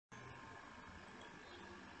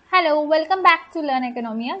Hello, welcome back to Learn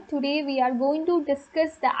Economia. Today we are going to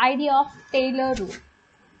discuss the idea of Taylor rule.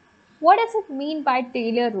 What does it mean by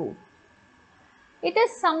Taylor rule? It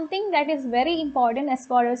is something that is very important as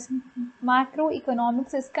far as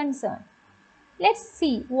macroeconomics is concerned. Let's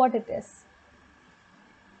see what it is.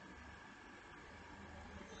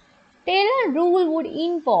 Taylor rule would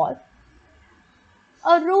involve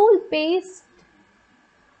a rule-based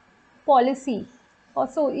policy.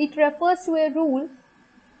 Also, it refers to a rule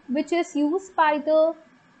which is used by the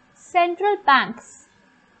central banks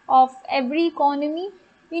of every economy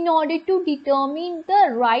in order to determine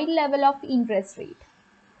the right level of interest rate.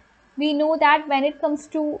 We know that when it comes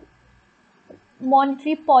to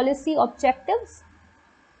monetary policy objectives,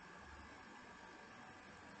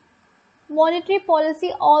 monetary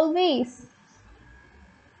policy always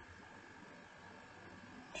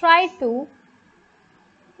try to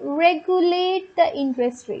regulate the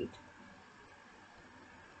interest rate.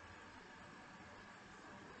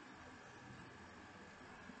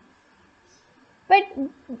 But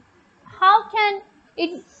how can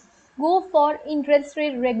it go for interest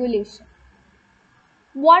rate regulation?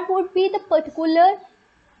 What would be the particular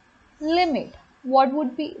limit? What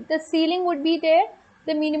would be the ceiling would be there,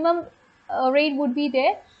 the minimum rate would be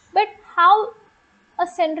there, but how a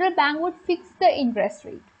central bank would fix the interest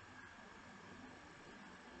rate?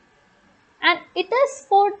 And it is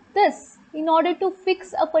for this, in order to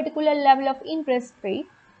fix a particular level of interest rate,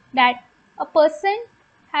 that a person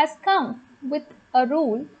has come with a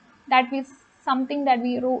rule that is something that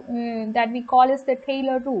we call as the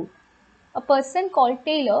Taylor rule. A person called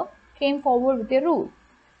Taylor came forward with a rule.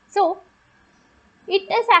 So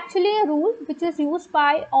it is actually a rule which is used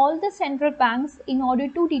by all the central banks in order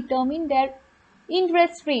to determine their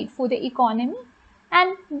interest rate for the economy,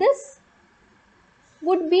 and this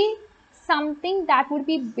would be something that would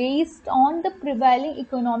be based on the prevailing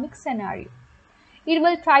economic scenario. It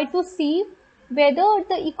will try to see whether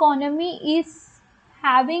the economy is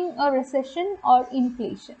having a recession or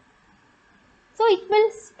inflation. So it will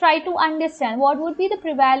try to understand what would be the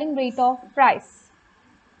prevailing rate of price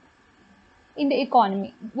in the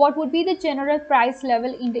economy, what would be the general price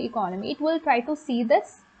level in the economy. It will try to see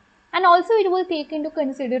this, and also it will take into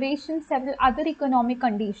consideration several other economic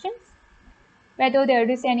conditions, whether there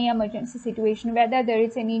is any emergency situation, whether there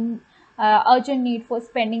is any urgent need for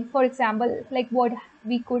spending. For example, like what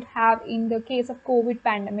we could have in the case of COVID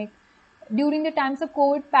pandemic. During the times of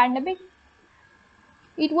COVID pandemic,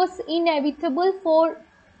 it was inevitable for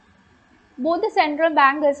both the central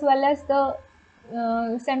bank as well as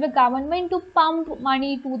the central government to pump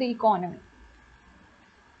money to the economy.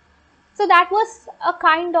 So that was a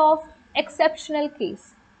kind of exceptional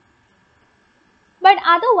case. But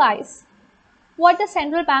otherwise, what the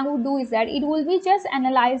central bank would do is that it will be just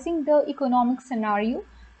analyzing the economic scenario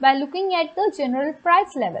by looking at the general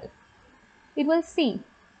price level. It will see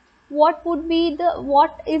what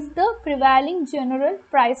is the prevailing general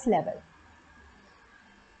price level.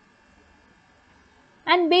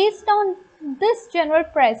 And based on this general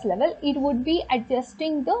price level, it would be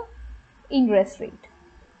adjusting the interest rate.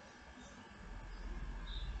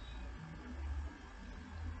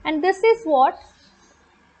 And this is what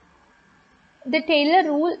the Taylor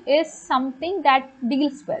rule is, something that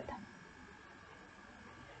deals with.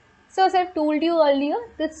 So as I told you earlier,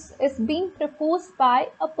 this is being proposed by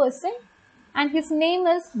a person and his name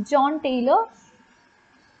is John Taylor,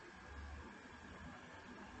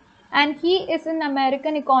 and he is an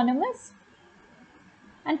American economist,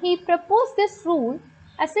 and he proposed this rule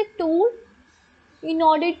as a tool in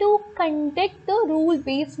order to conduct the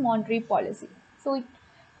rule-based monetary policy. So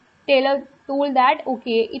Taylor told that,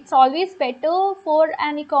 okay, it's always better for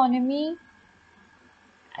an economy,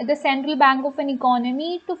 the central bank of an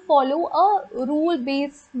economy, to follow a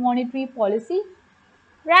rule-based monetary policy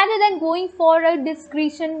rather than going for a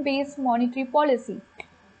discretion-based monetary policy.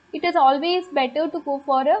 It is always better to go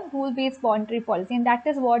for a rule-based monetary policy, and that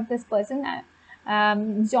is what this person,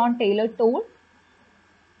 John Taylor, told.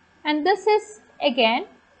 And this is again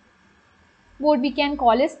what we can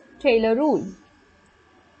call as Taylor rule.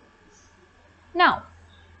 Now,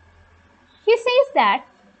 he says that,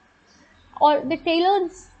 or the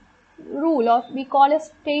Taylor's rule, or we call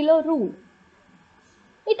as Taylor rule,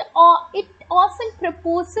 it often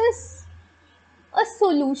proposes a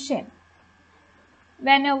solution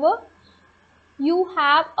whenever you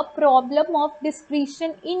have a problem of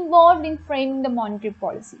discretion involved in framing the monetary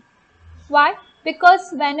policy. Why? Because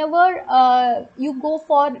whenever you go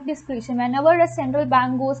for discretion, whenever a central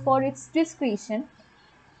bank goes for its discretion,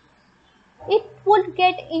 it would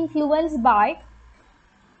get influenced by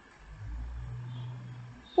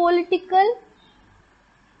political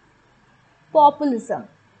populism,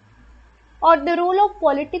 or the role of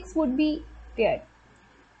politics would be there.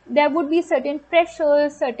 There would be certain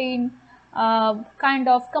pressures, certain kind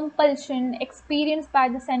of compulsion experienced by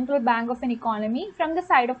the central bank of an economy from the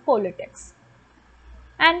side of politics.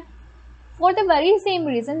 And for the very same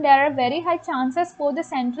reason, there are very high chances for the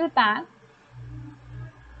central bank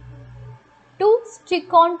to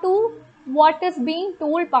stick on to what is being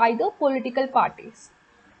told by the political parties.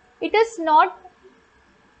 It is not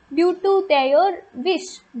due to their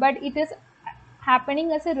wish, but it is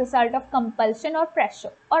happening as a result of compulsion or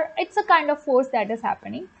pressure, or it's a kind of force that is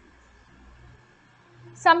happening.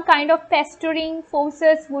 Some kind of pestering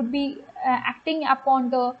forces would be acting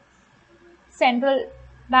upon the central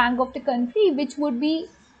bank of the country, which would be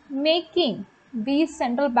making these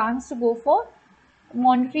central banks to go for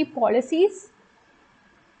monetary policies.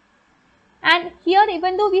 And here,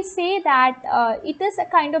 even though we say that it is a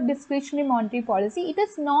kind of discretionary monetary policy, it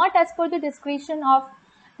is not as per the discretion of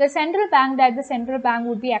the central bank that the central bank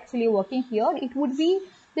would be actually working here. It would be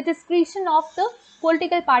the discretion of the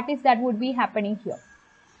political parties that would be happening here.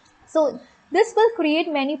 So this will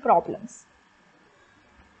create many problems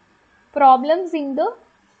in the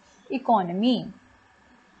economy,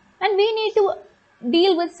 and we need to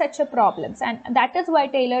deal with such a problems. And that is why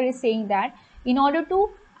Taylor is saying that in order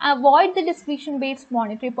to avoid the discretion based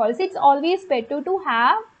monetary policy, it's always better to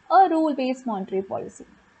have a rule based monetary policy.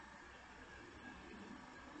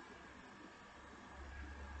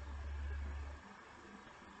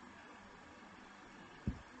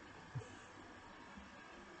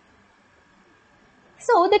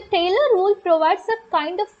 So the Taylor rule provides a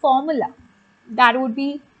kind of formula that would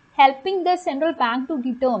be helping the central bank to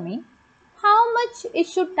determine how much it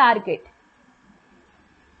should target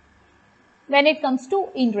when it comes to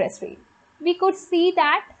interest rate. We could see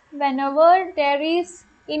that whenever there is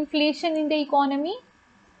inflation in the economy,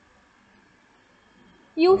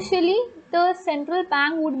 usually the central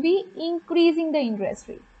bank would be increasing the interest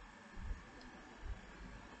rate.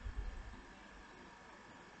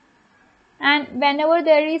 And whenever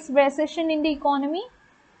there is recession in the economy,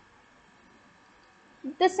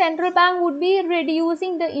 the central bank would be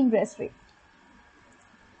reducing the interest rate.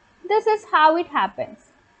 This is how it happens.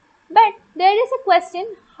 But there is a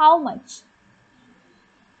question, how much?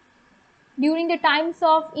 During the times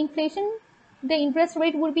of inflation, the interest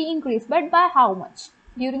rate would be increased, but by how much?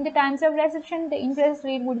 During the times of recession, the interest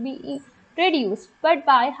rate would be reduced, but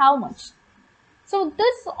by how much? So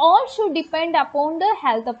this all should depend upon the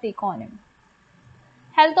health of the economy.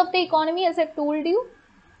 Health of the economy, as I told you,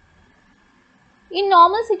 in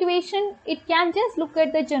normal situation, it can just look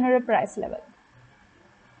at the general price level.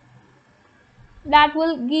 That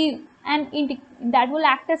will give that will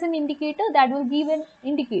act as an indicator, that will give an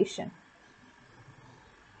indication.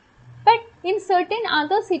 But in certain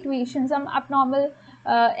other situations, some abnormal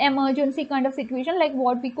emergency kind of situation, like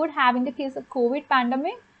what we could have in the case of COVID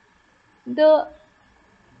pandemic, the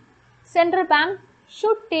central bank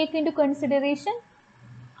should take into consideration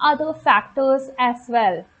other factors as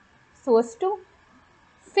well, so as to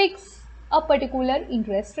fix a particular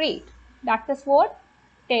interest rate. That is what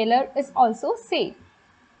Taylor is also saying.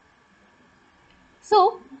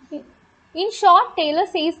 So, in short, Taylor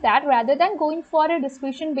says that rather than going for a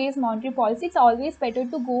discretion-based monetary policy, it's always better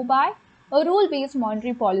to go by a rule-based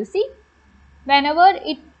monetary policy. Whenever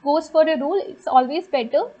it goes for a rule, it's always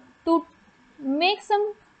better to make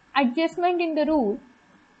some adjustment in the rule,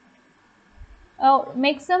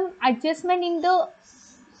 make some adjustment in the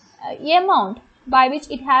amount by which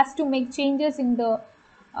it has to make changes in the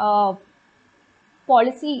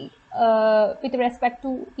policy with respect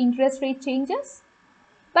to interest rate changes,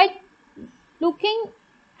 by looking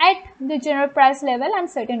at the general price level and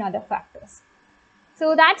certain other factors.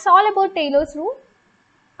 So that's all about Taylor's rule.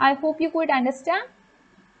 I hope you could understand.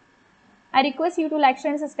 I request you to like,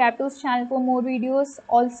 share and subscribe to this channel for more videos.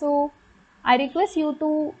 Also, I request you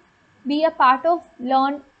to be a part of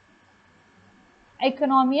Learn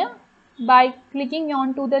Oikonomia by clicking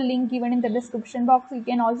on to the link given in the description box. You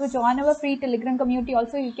can also join our free Telegram community.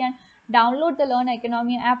 Also, you can download the Learn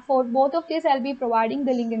Oikonomia app. For both of these, I'll be providing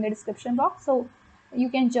the link in the description box. So, you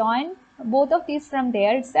can join both of these from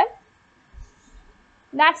there itself.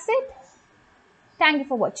 That's it. Thank you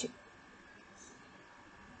for watching.